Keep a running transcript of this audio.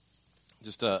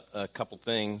Just a couple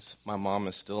things. My mom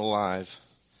is still alive.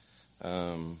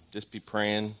 Just be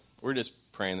praying. We're just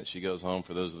praying that she goes home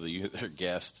for those of you that are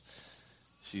guests.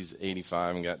 She's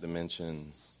 85 and got dementia.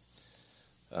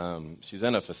 She's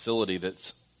in a facility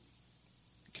that's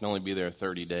can only be there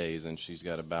 30 days, and she's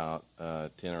got about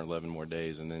 10 or 11 more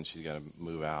days, and then she's got to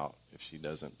move out if she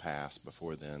doesn't pass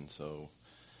before then. So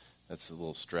that's a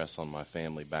little stress on my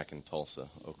family back in Tulsa,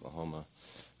 Oklahoma.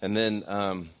 And then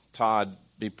Todd,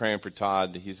 be praying for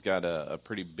Todd. He's got a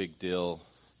pretty big deal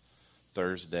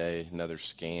Thursday, another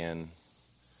scan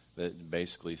that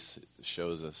basically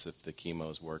shows us if the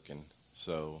chemo is working.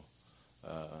 So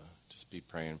just be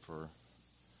praying for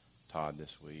Todd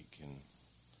this week and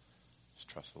just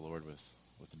trust the Lord with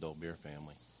the Dolbeer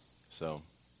family. So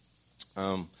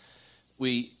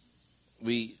we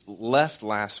left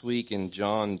last week in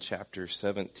John chapter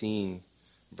 17,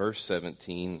 verse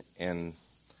 17, and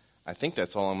I think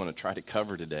that's all I'm going to try to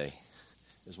cover today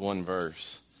is one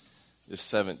verse. This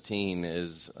 17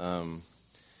 is,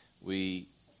 we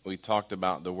talked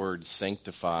about the word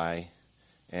sanctify,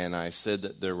 and I said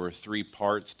that there were three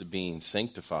parts to being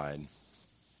sanctified.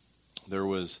 There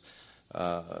was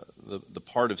the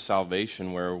part of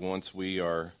salvation where once we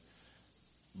are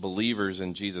believers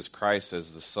in Jesus Christ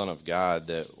as the Son of God,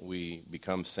 that we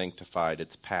become sanctified.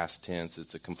 It's past tense.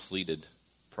 It's a completed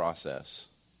process.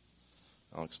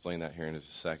 I'll explain that here in just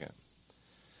a second.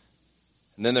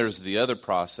 And then there's the other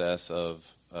process of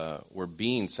we're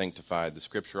being sanctified. The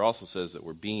Scripture also says that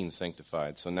we're being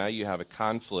sanctified. So now you have a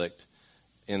conflict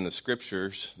in the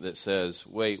Scriptures that says,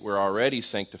 wait, we're already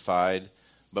sanctified,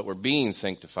 but we're being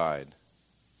sanctified.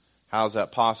 How's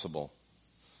that possible?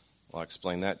 Well, I'll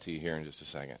explain that to you here in just a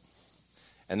second.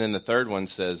 And then the third one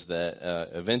says that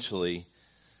eventually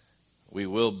we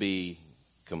will be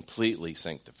completely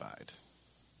sanctified.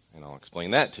 And I'll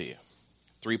explain that to you.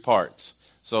 Three parts.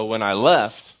 So when I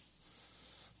left,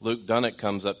 Luke Dunnett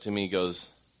comes up to me and goes,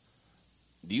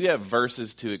 do you have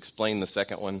verses to explain the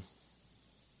second one?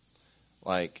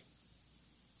 Like,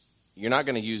 you're not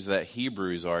going to use that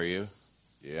Hebrews, are you?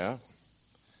 Yeah.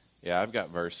 Yeah, I've got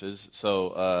verses.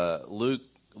 So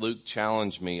Luke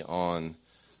challenged me on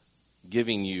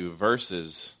giving you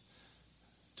verses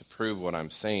to prove what I'm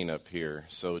saying up here.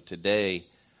 So today,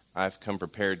 I've come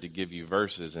prepared to give you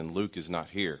verses, and Luke is not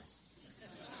here.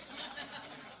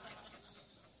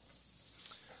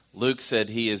 Luke said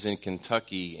he is in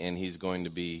Kentucky, and he's going to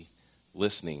be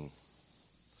listening.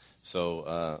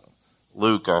 So,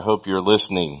 Luke, I hope you're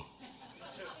listening.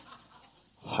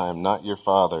 I'm not your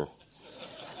father.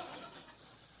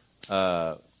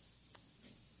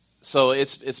 So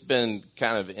it's been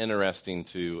kind of interesting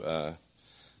to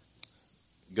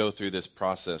go through this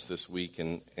process this week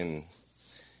and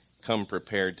come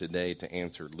prepared today to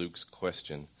answer Luke's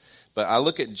question. But I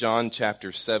look at John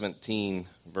chapter 17,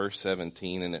 verse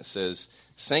 17, and it says,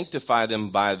 sanctify them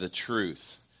by the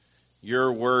truth.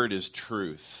 Your word is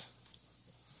truth.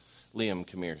 Liam,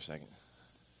 come here a second.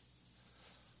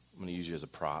 I'm going to use you as a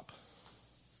prop.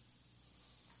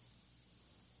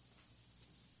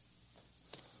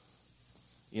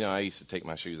 You know, I used to take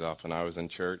my shoes off when I was in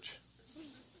church.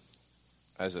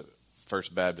 I was at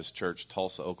First Baptist Church,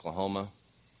 Tulsa, Oklahoma.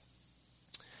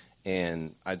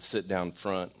 And I'd sit down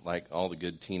front like all the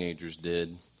good teenagers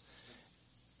did.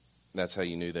 That's how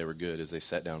you knew they were good, is they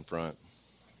sat down front.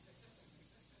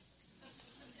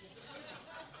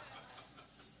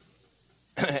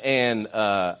 And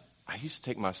I used to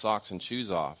take my socks and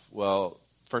shoes off. Well,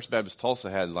 First Baptist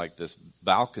Tulsa had like this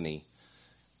balcony.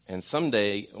 And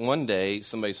one day,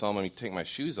 somebody saw me take my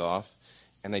shoes off,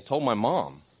 and they told my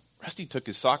mom. Rusty took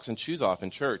his socks and shoes off in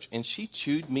church, and she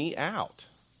chewed me out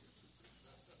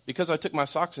because I took my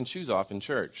socks and shoes off in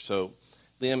church. So,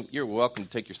 Liam, you're welcome to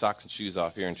take your socks and shoes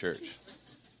off here in church.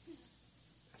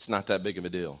 It's not that big of a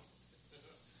deal.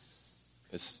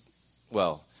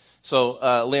 So,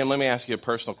 Liam, let me ask you a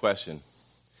personal question.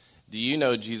 Do you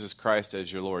know Jesus Christ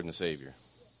as your Lord and Savior?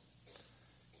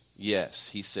 Yes,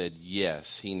 he said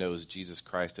yes. He knows Jesus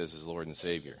Christ as his Lord and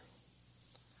Savior.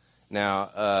 Now,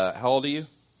 how old are you?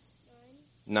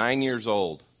 9 years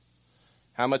old.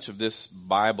 How much of this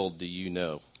Bible do you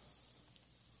know?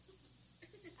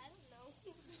 I don't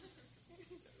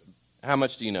know. How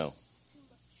much do you know? Too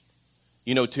much.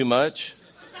 You know too much?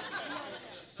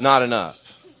 Not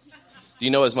enough. Do you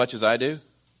know as much as I do?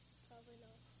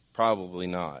 Probably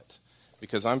not.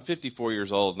 Because I'm 54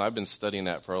 years old, and I've been studying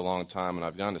that for a long time, and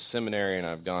I've gone to seminary, and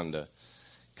I've gone to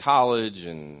college,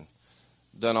 and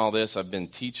done all this. I've been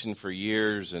teaching for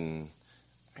years, and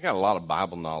I got a lot of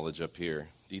Bible knowledge up here.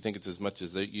 Do you think it's as much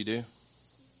as that you do?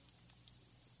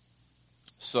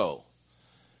 So,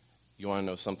 you want to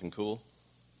know something cool?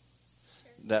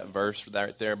 that verse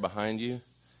right there behind you?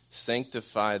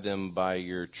 Sanctify them by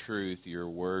your truth. Your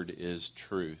word is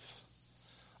truth.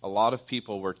 A lot of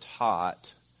people were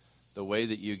taught the way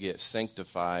that you get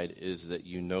sanctified is that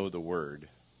you know the word.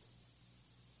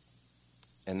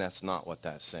 And that's not what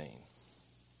that's saying.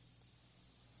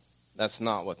 That's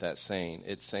not what that's saying.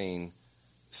 It's saying,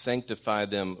 sanctify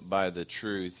them by the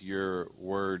truth. Your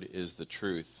word is the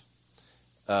truth.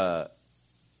 I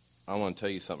want to tell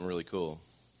you something really cool.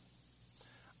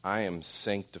 I am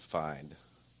sanctified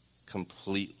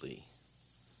completely.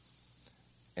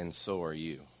 And so are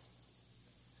you.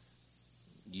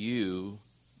 You,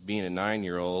 being a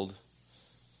 9-year-old,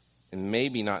 and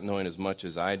maybe not knowing as much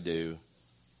as I do,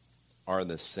 are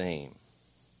the same.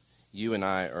 You and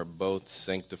I are both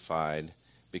sanctified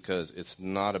because it's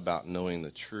not about knowing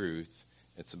the truth.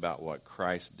 It's about what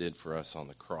Christ did for us on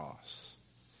the cross.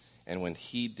 And when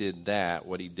he did that,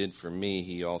 what he did for me,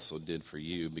 he also did for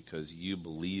you because you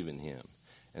believe in him.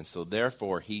 And so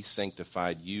therefore, he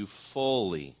sanctified you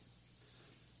fully,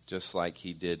 just like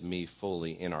he did me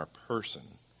fully in our person.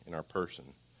 In our person.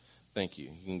 Thank you.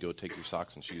 You can go take your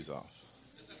socks and shoes off.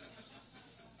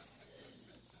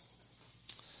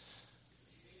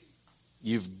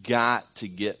 You've got to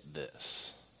get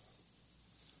this.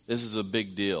 This is a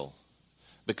big deal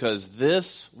because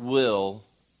this will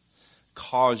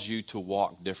cause you to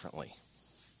walk differently.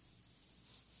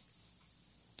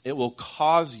 It will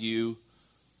cause you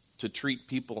to treat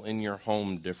people in your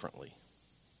home differently.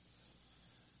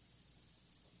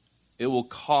 It will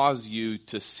cause you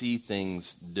to see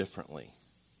things differently.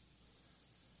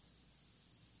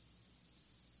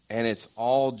 And it's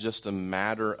all just a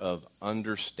matter of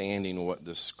understanding what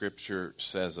the Scripture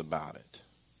says about it.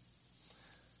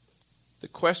 The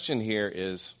question here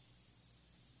is,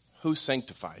 who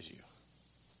sanctifies you?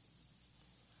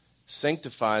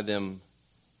 Sanctify them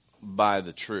by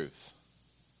the truth.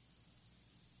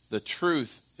 The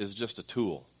truth is just a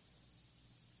tool.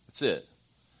 That's it.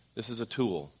 This is a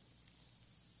tool.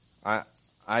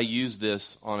 I use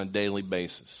this on a daily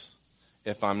basis.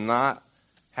 If I'm not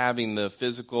having the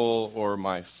physical or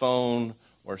my phone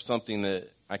or something that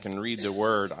I can read the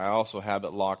word, I also have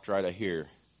it locked right here.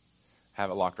 I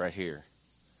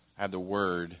have the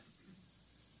word.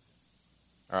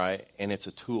 All right, and it's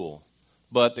a tool.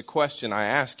 But the question I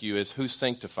ask you is, who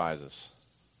sanctifies us?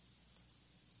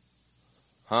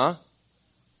 Huh?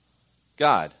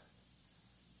 God.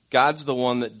 God's the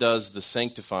one that does the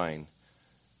sanctifying.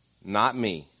 Not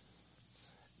me.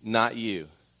 Not you.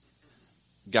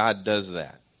 God does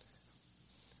that.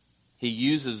 He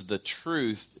uses the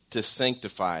truth to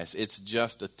sanctify us. It's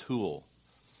just a tool.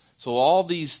 So all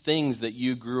these things that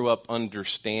you grew up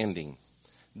understanding,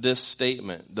 this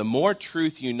statement, the more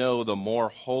truth you know, the more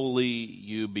holy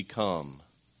you become.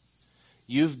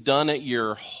 You've done it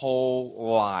your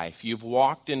whole life. You've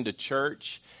walked into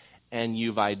church and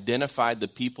you've identified the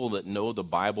people that know the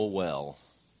Bible well.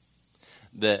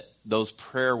 That those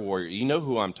prayer warriors, you know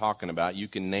who I'm talking about, you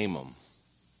can name them.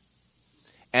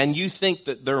 And you think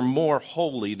that they're more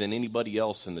holy than anybody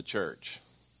else in the church.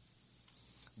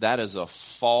 That is a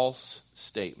false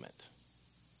statement.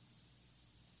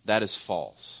 That is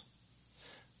false.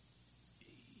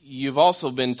 You've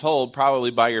also been told,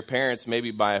 probably by your parents,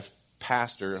 maybe by a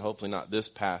pastor, hopefully not this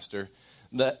pastor,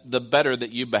 that the better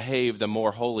that you behave, the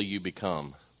more holy you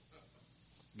become.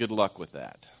 Good luck with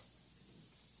that.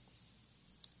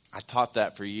 I taught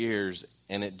that for years,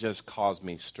 and it just caused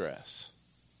me stress.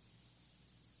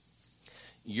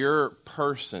 Your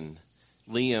person,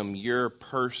 Liam, your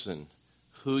person,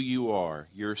 who you are,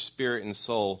 your spirit and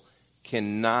soul,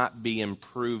 cannot be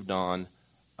improved on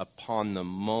upon the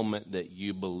moment that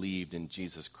you believed in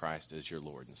Jesus Christ as your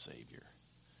Lord and Savior.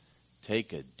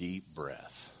 Take a deep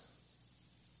breath.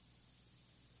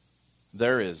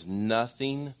 There is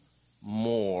nothing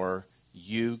more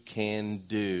you can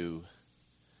do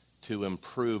to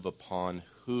improve upon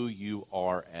who you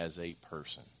are as a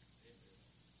person.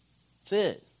 That's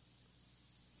it.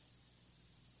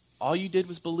 All you did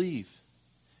was believe.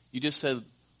 You just said,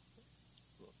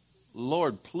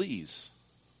 Lord, please.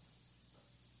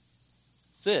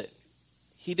 That's it.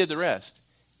 He did the rest.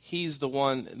 He's the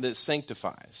one that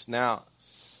sanctifies. Now,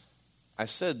 I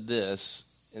said this,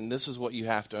 and this is what you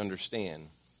have to understand.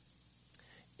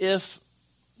 If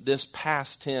this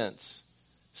past tense,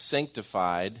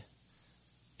 sanctified,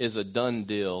 is a done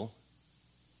deal,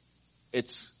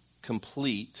 it's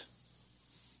complete,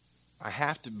 I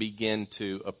have to begin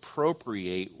to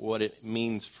appropriate what it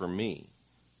means for me.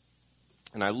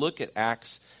 And I look at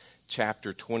Acts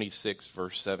chapter 26,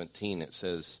 verse 17. It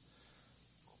says,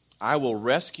 I will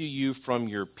rescue you from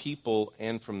your people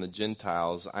and from the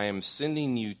Gentiles. I am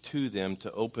sending you to them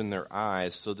to open their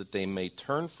eyes so that they may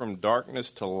turn from darkness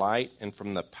to light and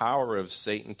from the power of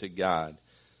Satan to God,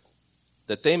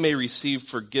 that they may receive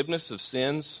forgiveness of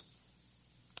sins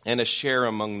and a share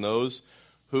among those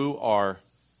who are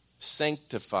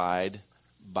sanctified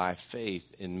by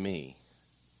faith in me.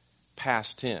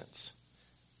 Past tense.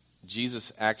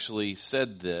 Jesus actually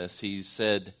said this. He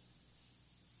said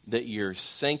that you're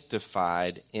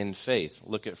sanctified in faith.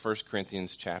 Look at 1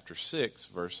 Corinthians chapter 6,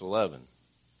 verse 11.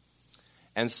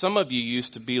 And some of you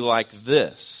used to be like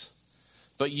this,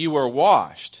 but you were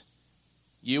washed.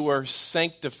 You were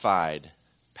sanctified,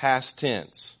 past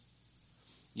tense.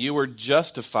 You were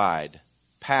justified,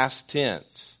 past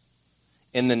tense,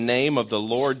 in the name of the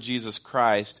Lord Jesus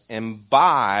Christ and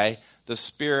by the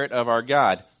Spirit of our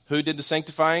God. Who did the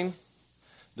sanctifying?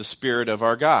 The Spirit of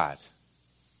our God.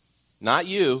 Not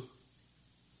you.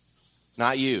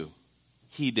 Not you.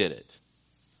 He did it.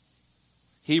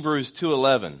 Hebrews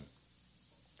 2:11.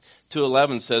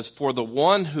 2:11 says, for the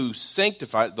one who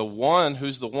sanctified, the one,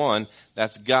 who's the one?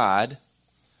 That's God.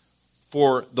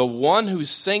 For the one who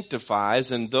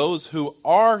sanctifies and those who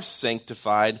are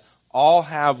sanctified all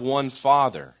have one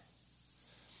Father.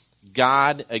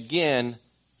 God, again,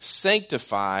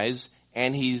 sanctifies,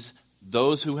 and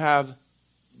those who have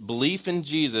belief in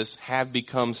Jesus have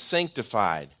become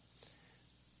sanctified.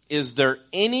 Is there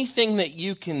anything that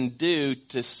you can do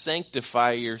to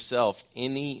sanctify yourself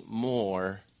any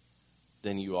more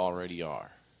than you already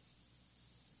are?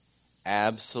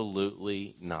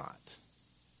 Absolutely not.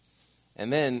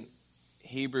 And then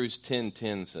Hebrews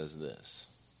 10:10 says this.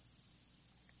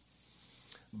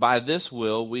 By this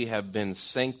will we have been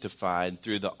sanctified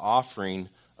through the offering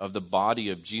of the body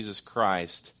of Jesus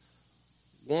Christ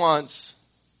once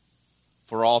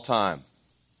for all time.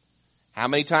 How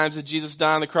many times did Jesus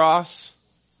die on the cross?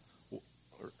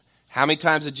 How many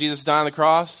times did Jesus die on the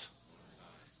cross?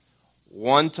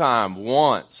 One time,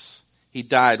 once. He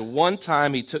died one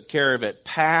time. He took care of it,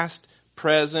 past,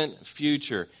 present,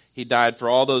 future. He died for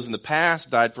all those in the past,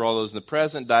 died for all those in the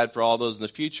present, died for all those in the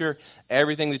future.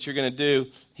 Everything that you're going to do,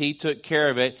 he took care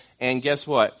of it. And guess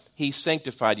what? He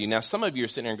sanctified you. Now, some of you are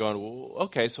sitting there going, well,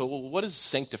 okay, so what does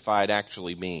sanctified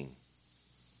actually mean?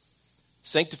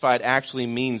 Sanctified actually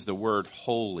means the word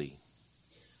holy.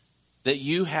 That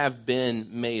you have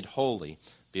been made holy.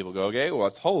 People go, okay, well,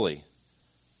 what's holy?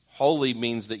 Holy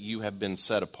means that you have been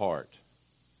set apart.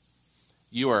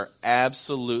 You are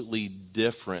absolutely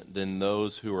different than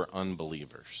those who are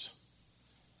unbelievers.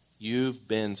 You've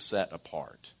been set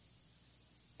apart.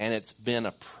 And it's been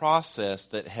a process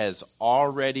that has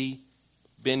already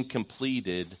been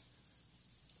completed,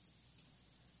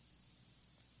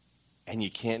 and you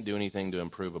can't do anything to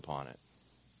improve upon it.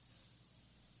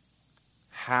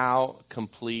 How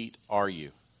complete are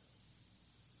you?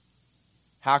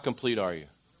 How complete are you?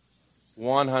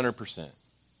 100%.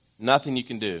 Nothing you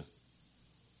can do.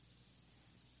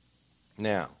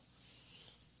 Now,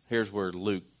 here's where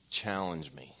Luke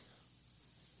challenged me.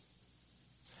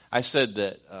 I said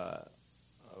that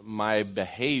my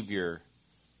behavior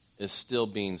is still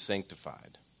being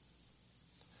sanctified.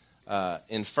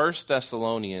 In 1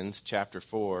 Thessalonians chapter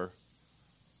 4,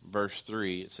 verse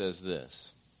 3, it says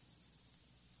this.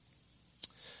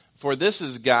 For this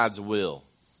is God's will,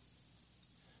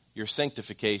 your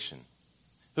sanctification.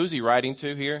 Who's he writing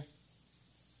to here?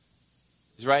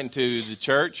 He's writing to the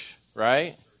church,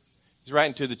 right? He's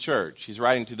writing to the church. He's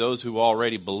writing to those who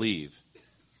already believe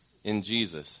in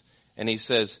Jesus. And he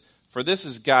says, for this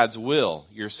is God's will,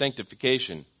 your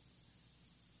sanctification.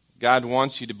 God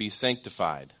wants you to be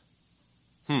sanctified.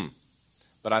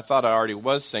 But I thought I already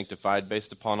was sanctified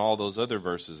based upon all those other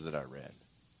verses that I read.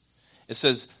 It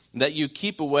says that you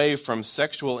keep away from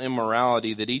sexual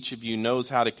immorality, that each of you knows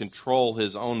how to control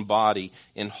his own body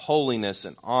in holiness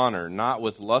and honor, not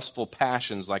with lustful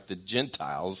passions like the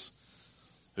Gentiles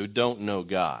who don't know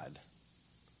God,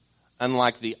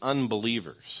 unlike the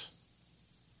unbelievers.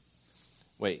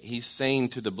 Wait, he's saying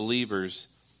to the believers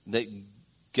that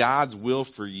God's will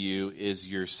for you is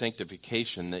your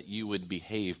sanctification, that you would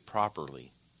behave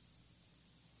properly.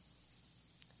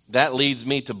 That leads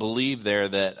me to believe there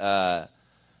that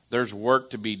there's work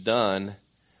to be done.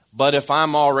 But if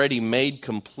I'm already made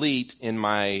complete in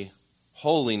my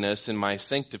holiness, in my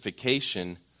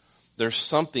sanctification, there's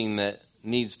something that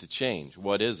needs to change.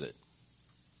 What is it?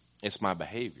 It's my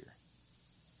behavior.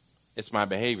 It's my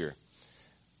behavior.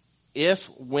 If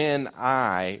when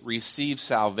I received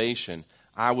salvation,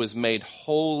 I was made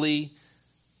holy,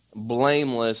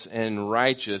 blameless, and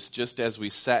righteous, just as we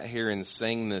sat here and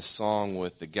sang this song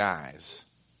with the guys.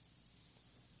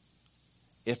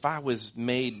 if I was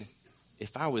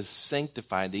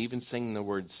sanctified, they even saying the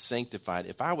word sanctified,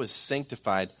 if I was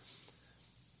sanctified,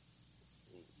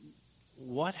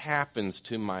 what happens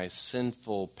to my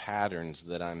sinful patterns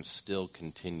that I'm still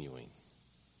continuing?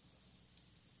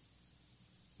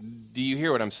 Do you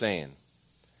hear what I'm saying?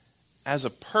 As a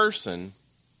person,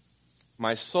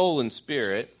 my soul and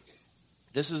spirit,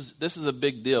 this is a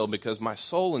big deal because my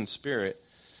soul and spirit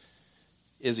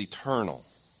is eternal.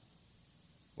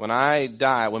 When I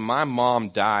die, when my mom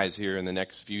dies here in the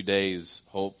next few days,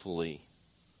 hopefully,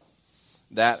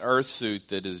 that earth suit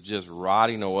that is just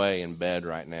rotting away in bed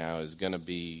right now is going to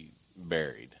be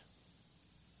buried.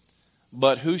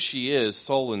 But who she is,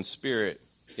 soul and spirit,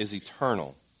 is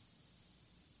eternal.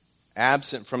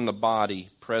 Absent from the body,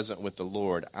 present with the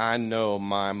Lord. I know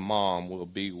my mom will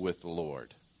be with the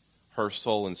Lord. Her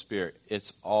soul and spirit,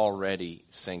 it's already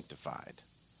sanctified.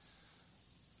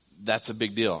 That's a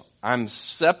big deal. I'm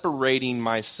separating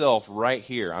myself right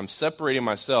here. I'm separating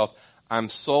myself. I'm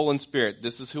soul and spirit.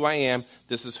 This is who I am.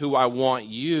 This is who I want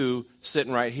you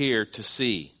sitting right here to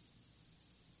see.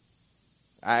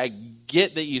 I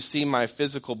get that you see my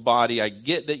physical body. I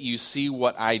get that you see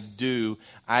what I do.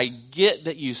 I get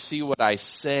that you see what I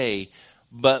say.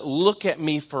 But look at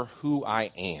me for who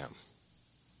I am.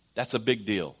 That's a big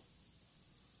deal.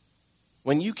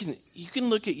 When you can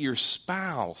look at your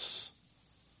spouse,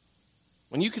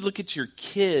 when you can look at your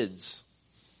kids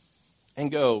and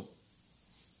go,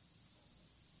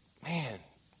 man,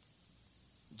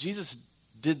 Jesus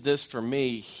did this for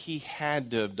me. He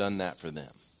had to have done that for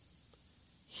them.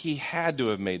 He had to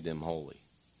have made them holy.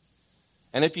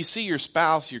 And if you see your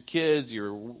spouse, your kids,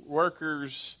 your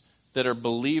workers that are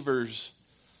believers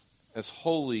as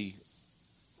holy,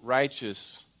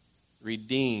 righteous,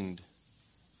 redeemed,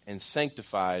 and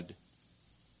sanctified,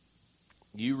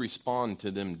 you respond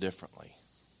to them differently.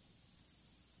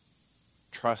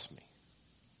 Trust me.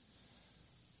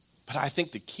 But I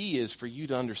think the key is for you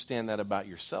to understand that about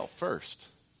yourself first.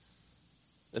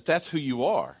 That's who you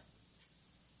are.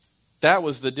 That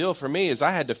was the deal for me, is I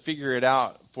had to figure it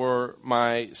out for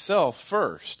myself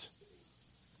first.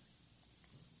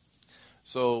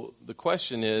 So the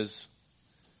question is,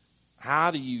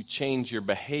 how do you change your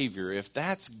behavior? If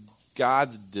that's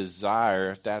God's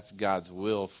desire, if that's God's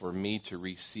will for me to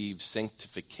receive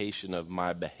sanctification of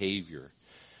my behavior,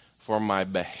 for my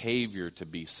behavior to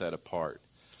be set apart,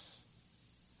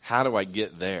 how do I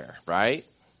get there, right?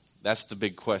 That's the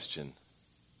big question.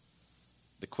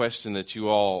 The question that you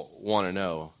all want to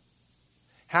know.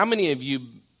 How many of you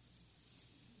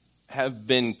have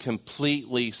been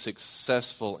completely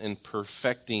successful in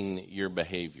perfecting your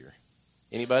behavior?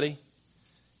 Anybody?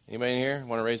 Anybody in here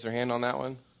want to raise their hand on that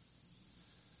one?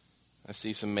 I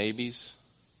see some maybes.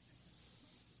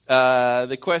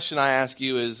 The question I ask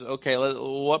you is, okay,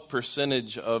 what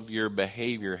percentage of your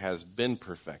behavior has been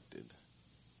perfected?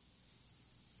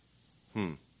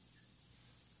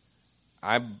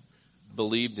 I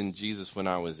believed in Jesus when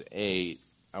I was 8.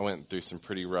 I went through some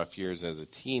pretty rough years as a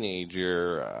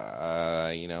teenager,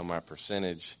 my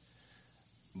percentage.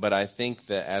 But I think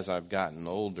that as I've gotten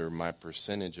older, my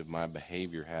percentage of my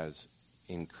behavior has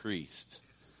increased.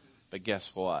 But guess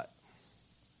what?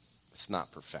 It's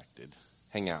not perfected.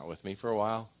 Hang out with me for a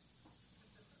while.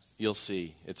 You'll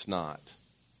see it's not.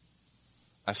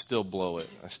 I still blow it.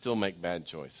 I still make bad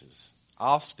choices.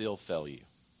 I'll still fail you.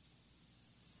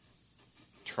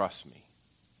 Trust me.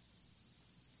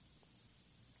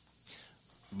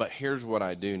 But here's what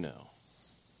I do know,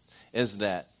 is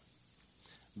that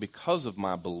because of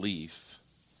my belief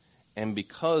and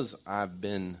because I've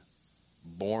been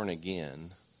born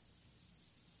again,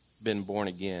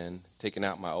 taken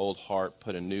out my old heart,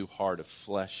 put a new heart of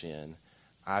flesh in,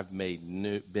 I've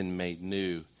been made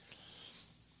new.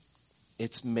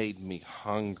 It's made me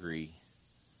hungry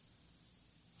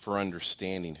for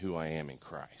understanding who I am in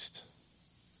Christ.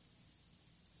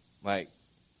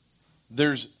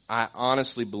 I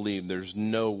honestly believe there's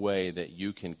no way that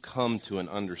you can come to an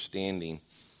understanding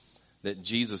that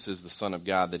Jesus is the Son of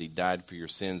God, that he died for your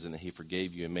sins and that he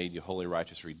forgave you and made you holy,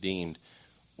 righteous, redeemed,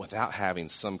 without having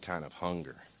some kind of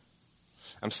hunger.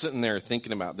 I'm sitting there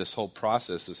thinking about this whole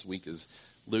process this week as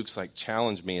Luke's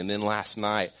challenged me. And then last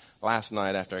night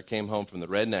after I came home from the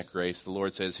redneck race, the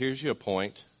Lord says, here's your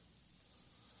point.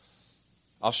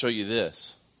 I'll show you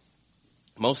this.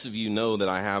 Most of you know that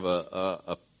I have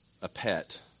a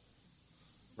pet,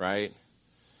 right?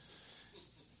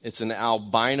 It's an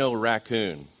albino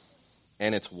raccoon,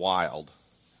 and it's wild.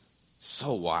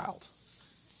 So wild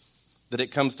that it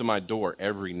comes to my door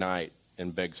every night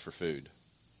and begs for food.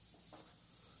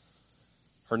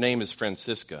 Her name is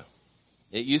Francisca.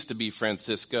 It used to be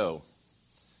Francisco.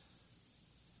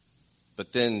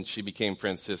 But then she became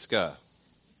Francisca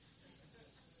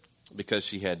because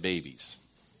she had babies.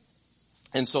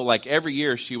 And so like every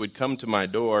year she would come to my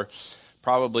door,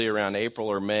 probably around April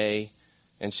or May,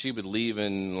 and she would leave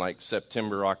in like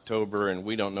September, October, and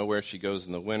we don't know where she goes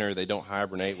in the winter. They don't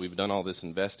hibernate. We've done all this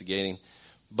investigating.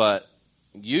 But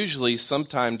usually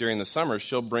sometime during the summer,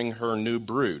 she'll bring her new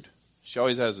brood. She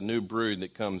always has a new brood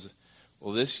that comes.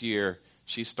 Well, this year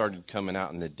she started coming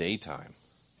out in the daytime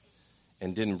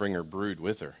and didn't bring her brood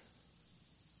with her.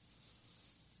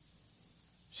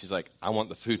 She's like, I want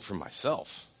the food for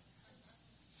myself.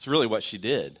 It's really what she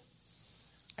did.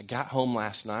 I got home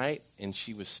last night, and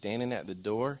she was standing at the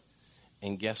door,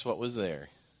 and guess what was there?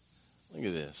 Look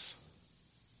at this.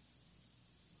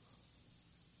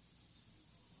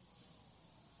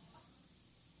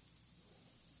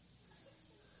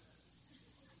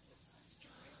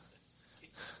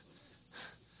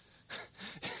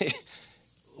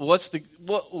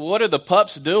 What are the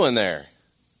pups doing there?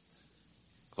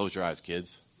 Close your eyes,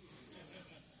 kids.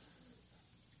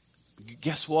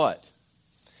 Guess what?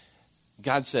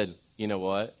 God said, you know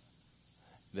what?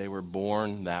 They were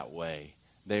born that way.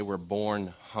 They were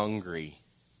born hungry.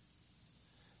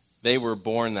 They were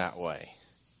born that way.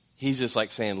 He's just like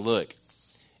saying, look,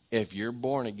 if you're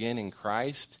born again in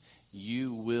Christ,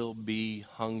 you will be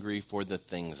hungry for the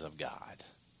things of God.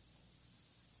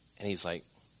 And he's like,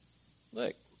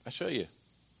 look, I'll show you.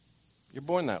 You're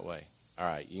born that way. All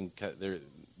right, you can cut. They're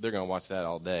going to watch that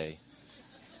all day.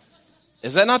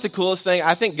 Is that not the coolest thing?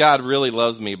 I think God really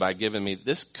loves me by giving me.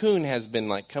 This coon has been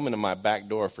like coming to my back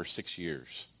door for 6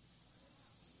 years.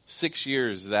 6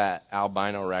 years, that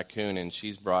albino raccoon, and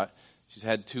she's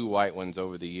had 2 white ones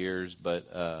over the years,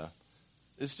 but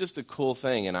it's just a cool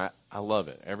thing, and I love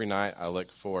it. Every night I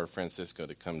look for Francisco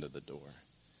to come to the door.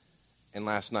 And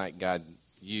last night God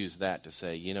used that to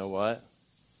say, you know what?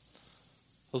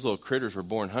 Those little critters were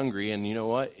born hungry, and you know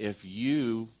what? If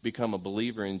you become a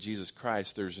believer in Jesus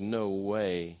Christ, there's no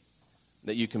way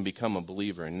that you can become a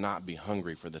believer and not be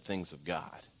hungry for the things of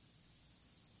God.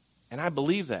 And I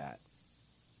believe that.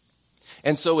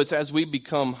 And so it's as we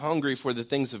become hungry for the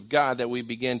things of God that we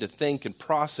begin to think and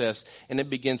process, and it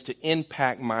begins to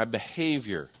impact my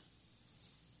behavior.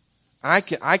 I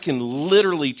can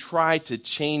literally try to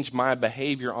change my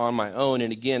behavior on my own.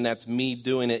 And again, that's me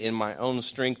doing it in my own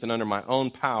strength and under my own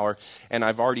power. And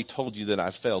I've already told you that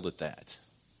I've failed at that.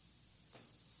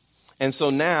 And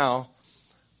so now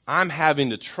I'm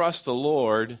having to trust the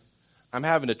Lord. I'm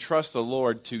having to trust the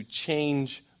Lord to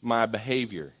change my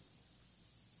behavior.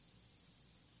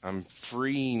 I'm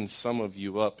freeing some of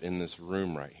you up in this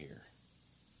room right here.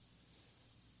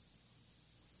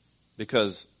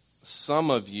 Because some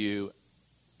of you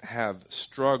have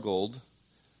struggled,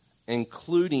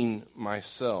 including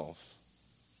myself,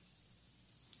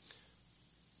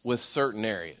 with certain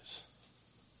areas.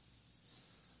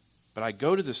 But I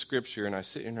go to the scripture and I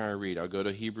sit here and I read. I'll go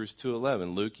to Hebrews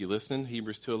 2:11. Luke, you listening?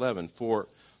 Hebrews 2:11. For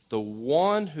the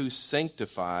one who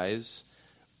sanctifies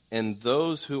and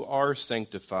those who are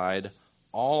sanctified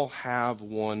all have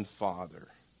one Father.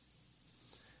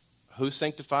 Who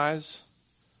sanctifies?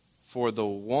 For the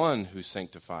one who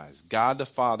sanctifies. God the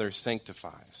Father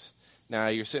sanctifies. Now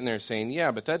you're sitting there saying,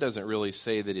 yeah, but that doesn't really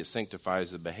say that it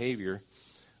sanctifies the behavior.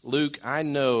 Luke, I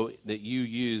know that you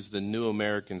use the New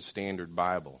American Standard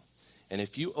Bible. And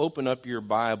if you open up your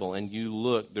Bible and you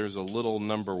look, there's a little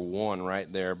number 1 right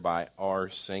there by are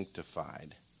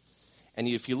sanctified. And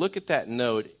if you look at that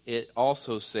note, it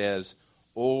also says,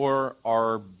 or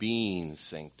are being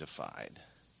sanctified.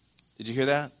 Did you hear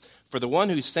that? For the one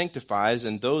who sanctifies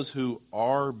and those who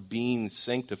are being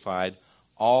sanctified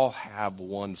all have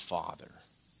one Father.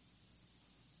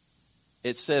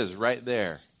 It says right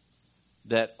there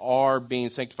that are being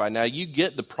sanctified. Now you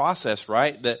get the process,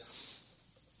 right? That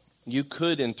you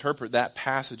could interpret that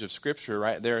passage of Scripture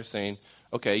right there saying,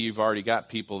 okay, you've already got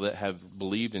people that have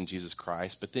believed in Jesus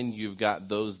Christ, but then you've got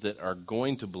those that are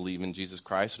going to believe in Jesus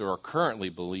Christ or are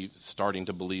currently starting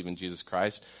to believe in Jesus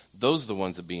Christ. Those are the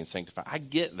ones that are being sanctified. I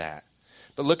get that.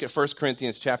 But look at 1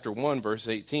 Corinthians chapter 1, verse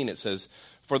 18. It says,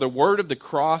 for the word of the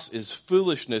cross is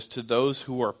foolishness to those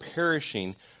who are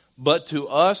perishing, but to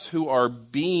us who are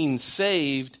being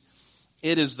saved,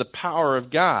 it is the power of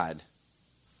God.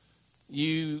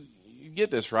 You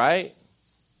get this, right?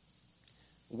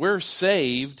 We're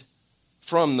saved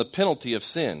from the penalty of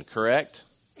sin, correct?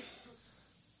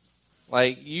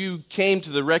 Like you came to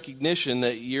the recognition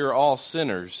that you're all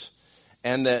sinners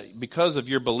and that because of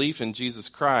your belief in Jesus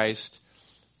Christ,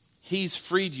 He's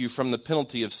freed you from the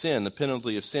penalty of sin. The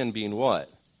penalty of sin being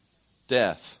what?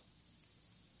 Death.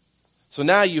 So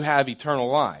now you have eternal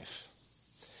life.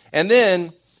 And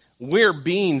then we're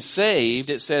being saved,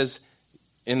 it says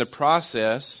in the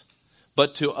process,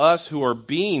 but to us who are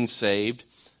being saved,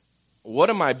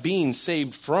 what am I being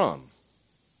saved from?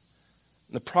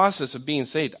 In the process of being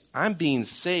saved, I'm being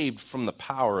saved from the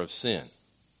power of sin.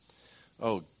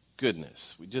 Oh,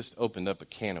 goodness, we just opened up a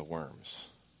can of worms.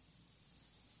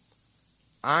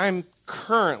 I'm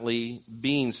currently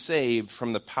being saved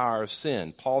from the power of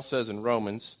sin. Paul says in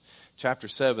Romans chapter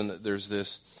 7 that there's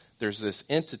this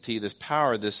entity, this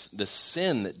power, this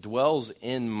sin that dwells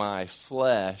in my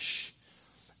flesh,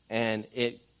 and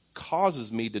it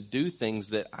causes me to do things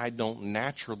that I don't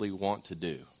naturally want to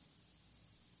do.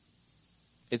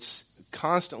 It's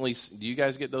constantly, do you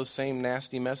guys get those same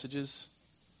nasty messages?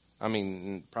 I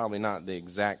mean, probably not the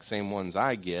exact same ones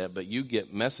I get, but you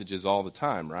get messages all the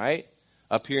time, right?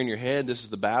 Up here in your head, this is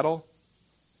the battle.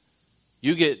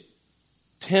 You get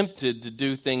tempted to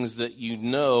do things that you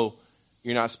know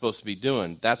you're not supposed to be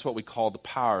doing. That's what we call the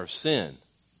power of sin.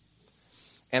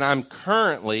 And I'm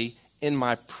currently, in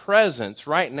my presence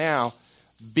right now,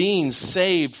 being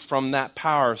saved from that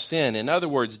power of sin. In other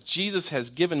words, Jesus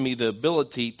has given me the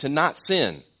ability to not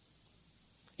sin.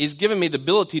 He's given me the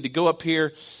ability to go up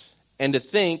here and to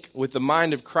think with the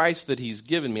mind of Christ that he's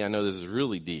given me. I know this is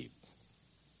really deep.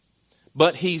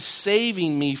 But he's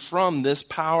saving me from this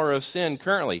power of sin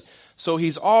currently. So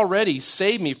he's already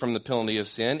saved me from the penalty of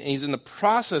sin, and he's in the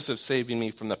process of saving me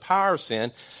from the power of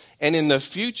sin. And in the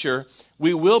future,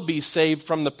 we will be saved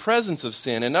from the presence of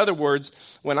sin. In other words,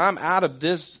 when I'm out of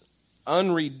this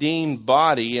unredeemed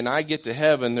body and I get to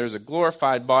heaven, there's a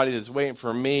glorified body that's waiting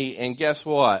for me. And guess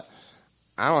what?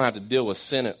 I don't have to deal with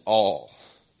sin at all.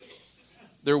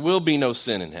 There will be no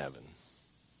sin in heaven.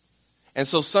 And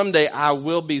so someday I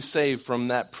will be saved from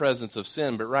that presence of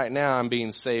sin. But right now I'm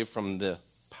being saved from the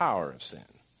power of sin.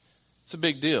 It's a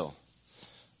big deal.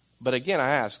 But again, I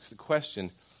ask the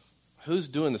question, who's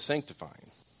doing the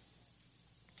sanctifying?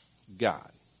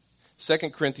 God.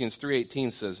 2 Corinthians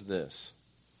 3:18 says this,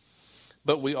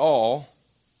 but we all,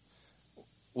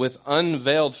 with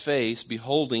unveiled face,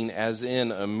 beholding as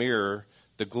in a mirror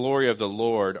the glory of the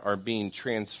Lord, are being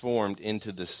transformed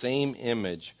into the same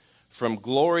image from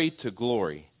glory to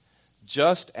glory,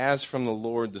 just as from the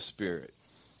Lord the Spirit.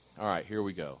 All right, here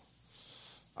we go.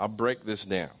 I'll break this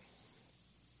down.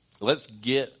 Let's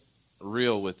get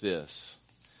real with this.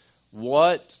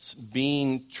 What's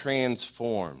being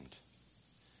transformed?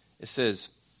 It says,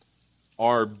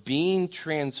 are being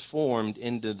transformed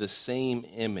into the same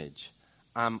image.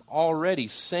 I'm already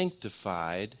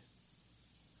sanctified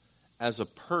as a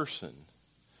person.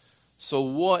 So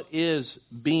what is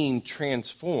being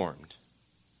transformed?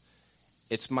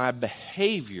 It's my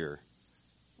behavior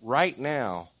right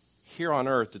now here on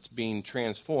earth that's being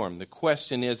transformed. The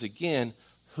question is, again,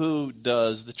 who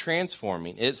does the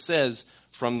transforming? It says,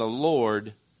 from the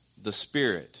Lord, the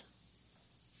Spirit.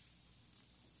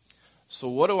 So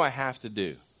what do I have to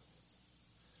do?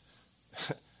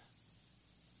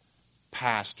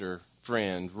 Pastor,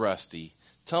 friend, Rusty,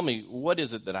 tell me, what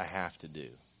is it that I have to do?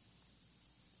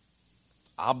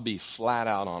 I'll be flat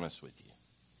out honest with you.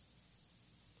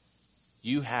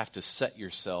 You have to set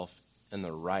yourself in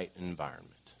the right environment.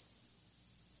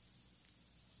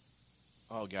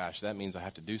 Oh gosh, that means I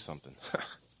have to do something.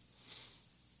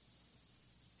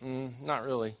 Not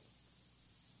really.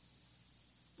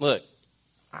 Look,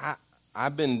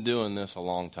 I've been doing this a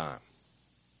long time.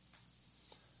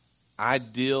 I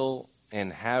deal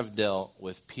and have dealt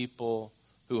with people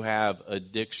who have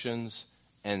addictions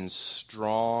and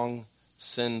strong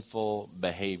sinful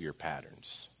behavior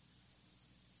patterns.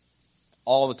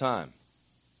 All the time.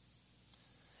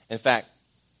 In fact,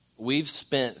 we've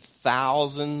spent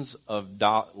thousands of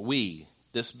dollars,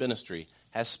 this ministry,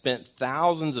 has spent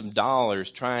thousands of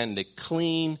dollars trying to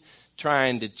clean,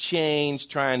 trying to change,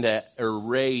 trying to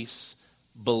erase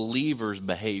believers'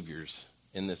 behaviors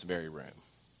in this very room.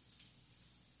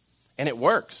 And it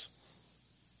works.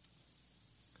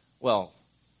 Well,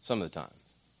 some of the time.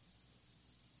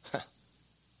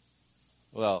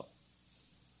 Well,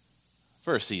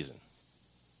 for a season.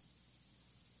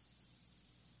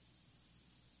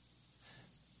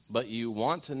 But you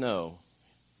want to know,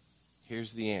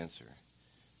 here's the answer.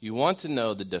 You want to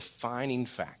know the defining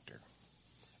factor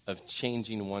of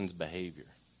changing one's behavior.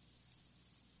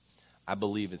 I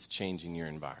believe it's changing your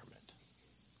environment.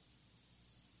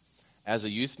 As a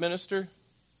youth minister,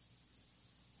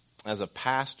 as a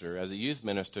pastor, as a youth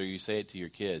minister, you say it to your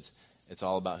kids, it's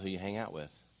all about who you hang out with.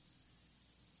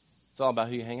 It's all about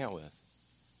who you hang out with.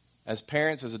 As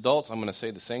parents, as adults, I'm going to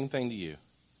say the same thing to you.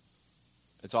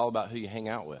 It's all about who you hang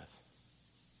out with.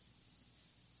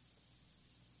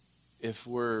 If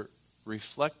we're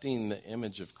reflecting the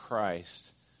image of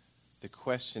Christ, The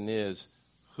question is,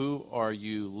 who are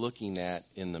you looking at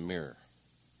in the mirror?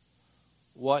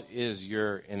 What is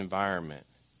your environment?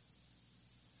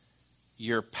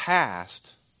 Your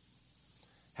past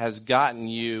has gotten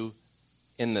you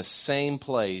in the same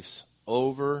place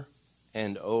over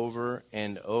and over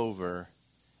and over.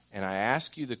 And I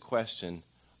ask you the question,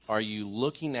 are you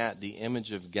looking at the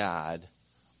image of God,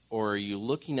 or are you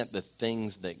looking at the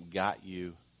things that got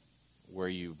you where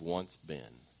you've once been?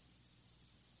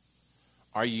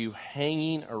 Are you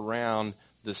hanging around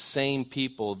the same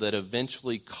people that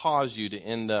eventually cause you to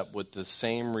end up with the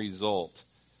same result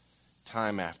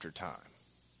time after time?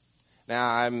 Now,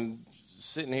 I'm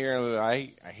sitting here and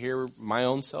I hear my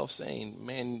own self saying,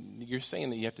 man, you're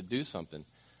saying that you have to do something.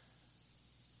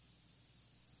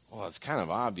 Well, it's kind of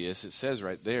obvious. It says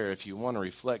right there, if you want to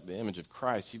reflect the image of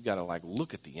Christ, you've got to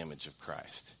look at the image of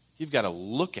Christ. You've got to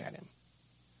look at him.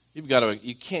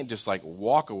 You can't just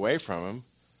walk away from him.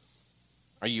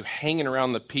 Are you hanging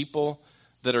around the people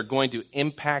that are going to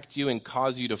impact you and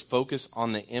cause you to focus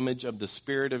on the image of the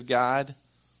Spirit of God?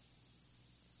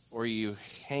 Or are you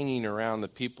hanging around the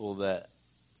people that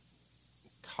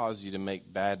cause you to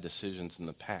make bad decisions in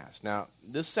the past? Now,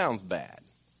 this sounds bad.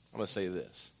 I'm going to say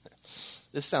this.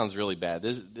 This sounds really bad.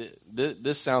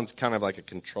 This sounds kind of like a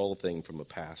control thing from a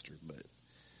pastor, but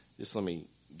just let me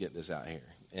get this out here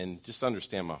and just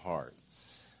understand my heart.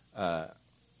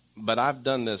 But I've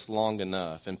done this long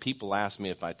enough, and people ask me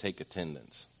if I take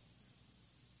attendance.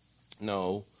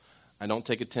 No, I don't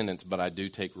take attendance, but I do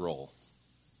take roll.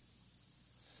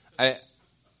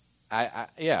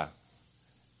 Yeah.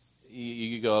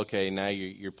 You go, okay, now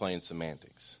you're playing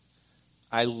semantics.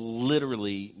 I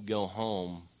literally go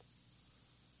home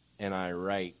and I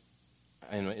write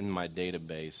in my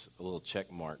database a little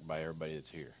check mark by everybody that's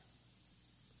here.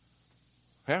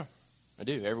 Yeah, I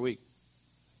do every week.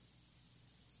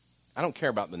 I don't care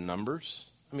about the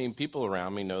numbers. I mean, people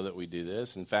around me know that we do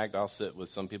this. In fact, I'll sit with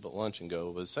some people at lunch and go,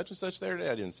 was such and such there today?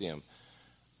 I didn't see him.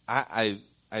 I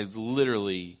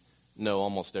literally know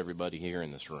almost everybody here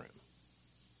in this room.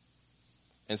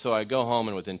 And so I go home,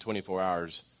 and within 24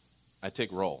 hours, I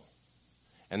take roll.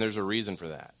 And there's a reason for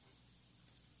that.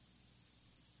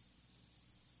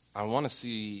 I want to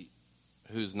see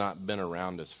who's not been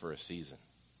around us for a season.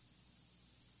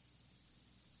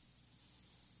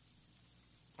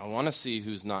 I want to see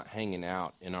who's not hanging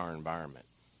out in our environment.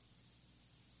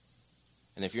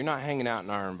 And if you're not hanging out in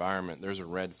our environment, there's a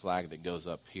red flag that goes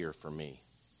up here for me.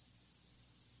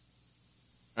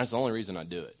 That's the only reason I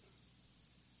do it.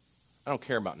 I don't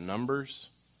care about numbers,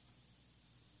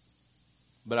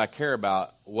 but I care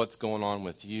about what's going on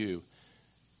with you.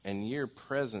 And your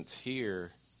presence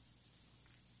here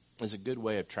is a good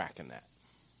way of tracking that.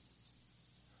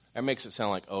 That makes it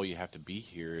sound like, oh, you have to be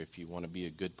here if you want to be a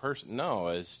good person.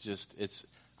 No,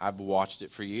 I've watched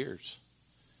it for years.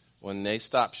 When they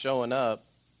stop showing up,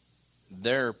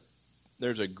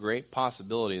 there's a great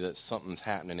possibility that something's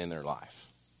happening in their life,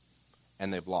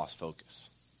 and they've lost focus.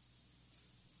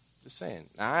 Just saying.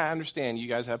 I understand you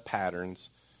guys have patterns.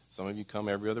 Some of you come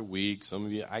every other week. Some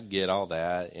of you, I get all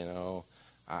that.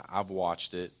 I've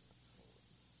watched it.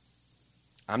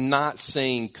 I'm not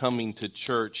saying coming to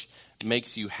church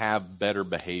makes you have better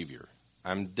behavior.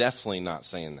 I'm definitely not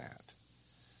saying that.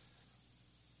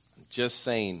 I'm just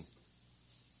saying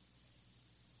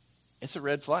it's a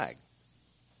red flag.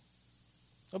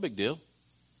 No big deal.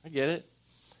 I get it.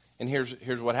 And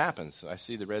here's what happens. I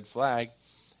see the red flag,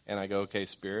 and I go, okay,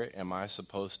 Spirit, am I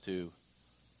supposed to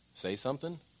say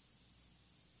something?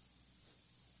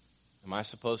 Am I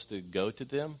supposed to go to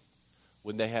them?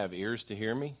 Would they have ears to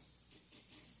hear me?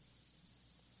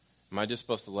 Am I just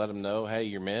supposed to let them know, hey,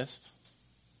 you're missed?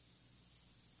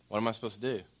 What am I supposed to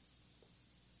do?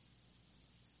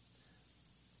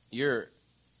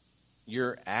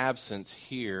 Your absence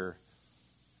here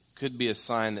could be a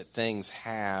sign that things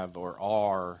have or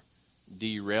are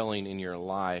derailing in your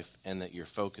life and that your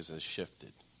focus has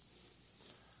shifted.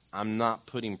 I'm not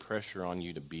putting pressure on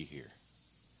you to be here.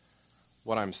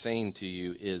 What I'm saying to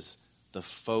you is the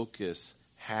focus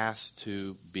has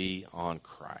to be on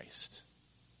Christ.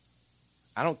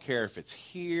 I don't care if it's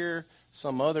here,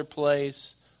 some other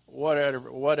place,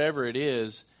 whatever it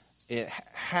is, it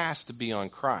has to be on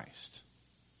Christ.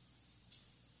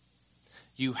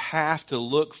 You have to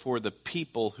look for the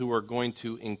people who are going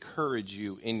to encourage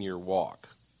you in your walk.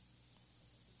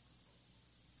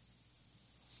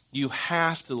 You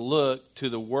have to look to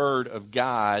the Word of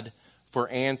God for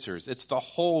answers. It's the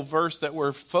whole verse that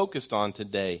we're focused on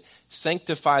today.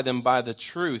 Sanctify them by the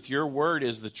truth. Your word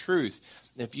is the truth.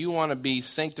 If you want to be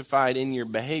sanctified in your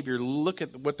behavior, look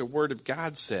at what the Word of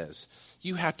God says.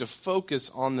 You have to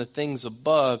focus on the things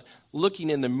above. Looking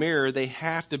in the mirror, they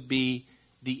have to be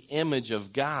the image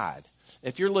of God.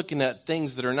 If you're looking at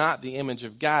things that are not the image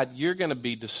of God, you're going to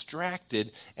be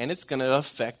distracted, and it's going to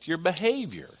affect your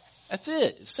behavior. That's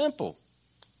it. It's simple.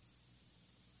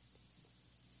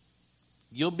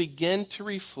 You'll begin to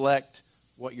reflect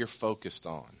what you're focused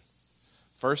on.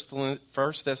 1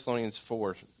 Thessalonians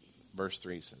 4, verse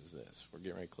 3 says this. We're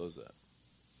getting ready to close up.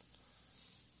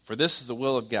 For this is the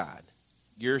will of God,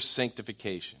 your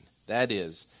sanctification. That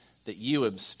is, that you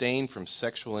abstain from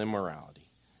sexual immorality,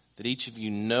 that each of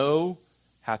you know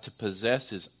how to possess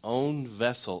his own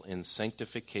vessel in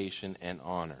sanctification and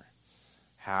honor.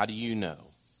 How do you know?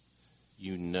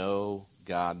 You know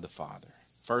God the Father.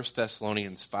 1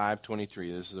 Thessalonians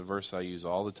 5:23. This is a verse I use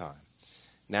all the time.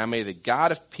 Now may the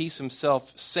God of peace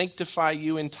himself sanctify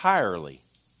you entirely,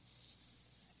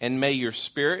 and may your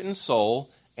spirit and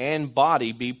soul and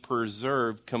body be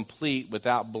preserved complete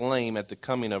without blame at the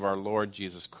coming of our Lord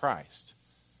Jesus Christ.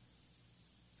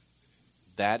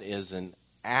 That is an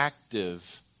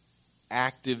active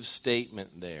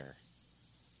statement there.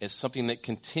 It's something that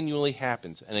continually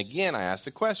happens. And again, I ask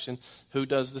the question, who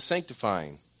does the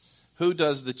sanctifying? Who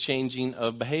does the changing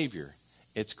of behavior?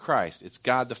 It's Christ. It's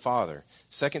God the Father.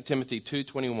 2 Timothy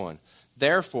 2:21.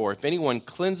 Therefore, if anyone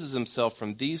cleanses himself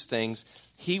from these things,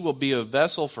 he will be a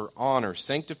vessel for honor,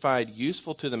 sanctified,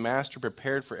 useful to the master,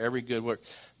 prepared for every good work.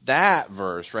 That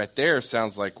verse right there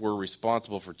sounds like we're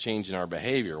responsible for changing our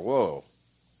behavior. Whoa.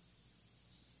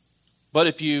 But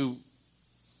if you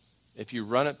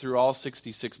run it through all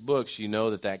 66 books, you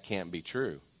know that can't be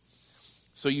true.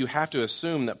 So you have to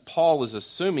assume that Paul is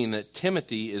assuming that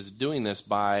Timothy is doing this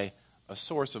by a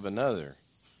source of another.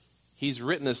 He's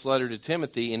written this letter to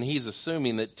Timothy, and he's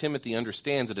assuming that Timothy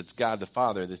understands that it's God the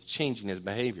Father that's changing his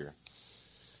behavior.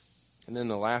 And then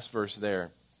the last verse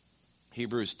there,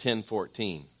 Hebrews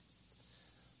 10:14.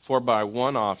 For by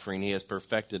one offering he has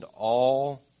perfected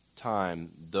all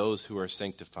time those who are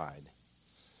sanctified.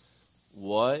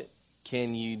 What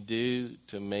can you do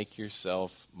to make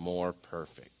yourself more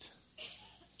perfect?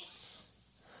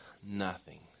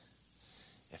 Nothing.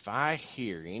 If I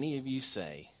hear any of you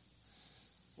say,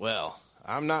 well,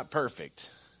 I'm not perfect,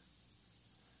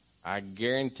 I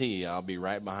guarantee you I'll be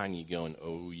right behind you going,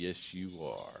 oh, yes, you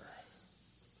are.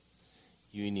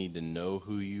 You need to know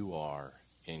who you are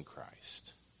in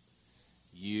Christ.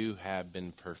 You have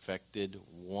been perfected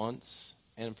once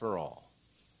and for all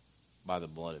by the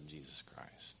blood of Jesus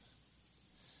Christ.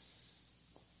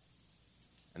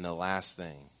 And the last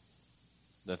thing,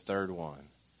 the third one,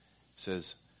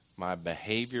 says, my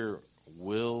behavior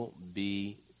will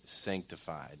be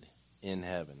sanctified in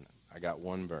heaven. I got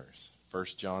one verse. 1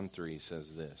 John 3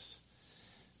 says this.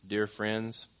 Dear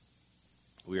friends,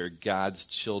 we are God's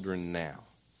children now,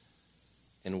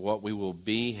 and what we will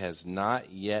be has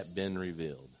not yet been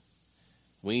revealed.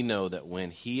 We know that when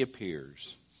he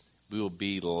appears, we will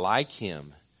be like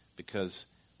him because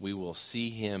we will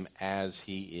see him as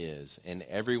he is. And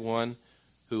everyone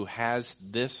who has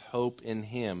this hope in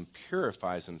him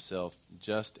purifies himself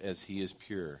just as he is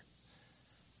pure.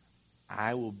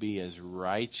 I will be as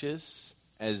righteous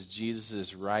as Jesus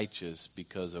is righteous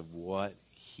because of what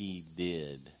he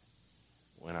did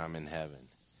when I'm in heaven.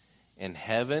 In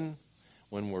heaven,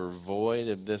 when we're void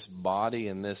of this body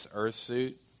and this earth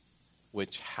suit,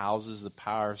 which houses the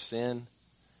power of sin,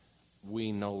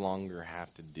 we no longer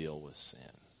have to deal with sin.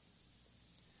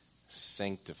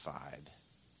 Sanctified.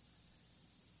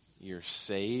 You're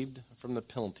saved from the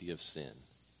penalty of sin.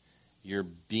 You're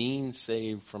being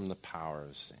saved from the power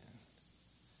of sin.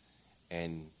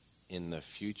 And in the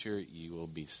future, you will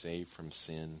be saved from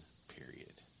sin,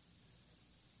 period.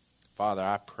 Father,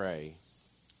 I pray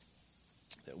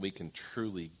that we can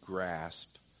truly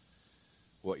grasp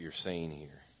what you're saying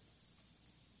here.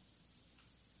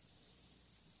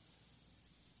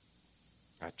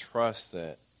 I trust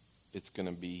that it's going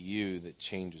to be you that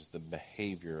changes the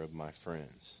behavior of my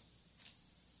friends.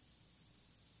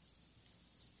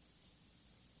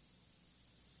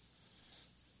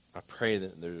 I pray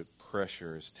that the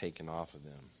pressure is taken off of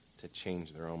them to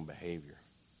change their own behavior.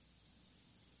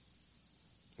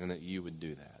 And that you would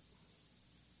do that.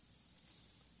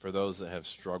 For those that have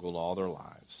struggled all their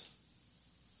lives.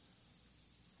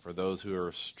 For those who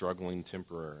are struggling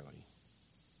temporarily.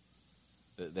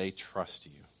 That they trust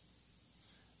you.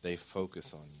 They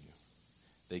focus on you.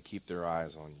 They keep their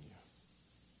eyes on you.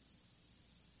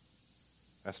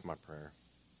 That's my prayer.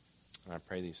 And I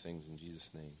pray these things in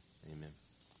Jesus' name. Amen.